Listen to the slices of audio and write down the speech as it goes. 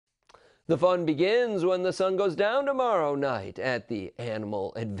The fun begins when the sun goes down tomorrow night at the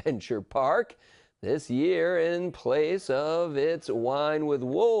Animal Adventure Park. This year, in place of its Wine with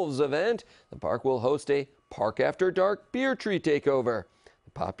Wolves event, the park will host a Park After Dark beer tree takeover.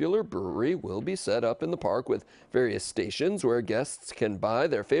 The popular brewery will be set up in the park with various stations where guests can buy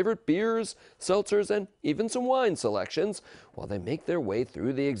their favorite beers, seltzers, and even some wine selections while they make their way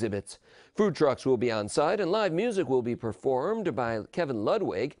through the exhibits. Food trucks will be on site and live music will be performed by Kevin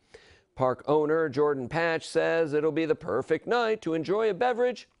Ludwig. Park owner Jordan Patch says it'll be the perfect night to enjoy a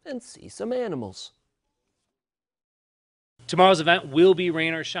beverage and see some animals. Tomorrow's event will be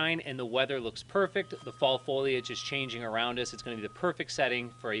rain or shine, and the weather looks perfect. The fall foliage is changing around us. It's going to be the perfect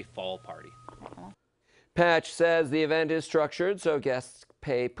setting for a fall party. Patch says the event is structured so guests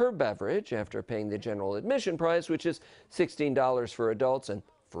pay per beverage after paying the general admission price, which is $16 for adults and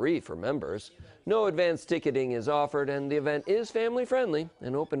free for members. No advance ticketing is offered, and the event is family friendly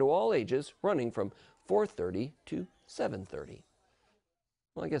and open to all ages, running from 4:30 to 7:30.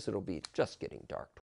 Well, I guess it'll be just getting dark.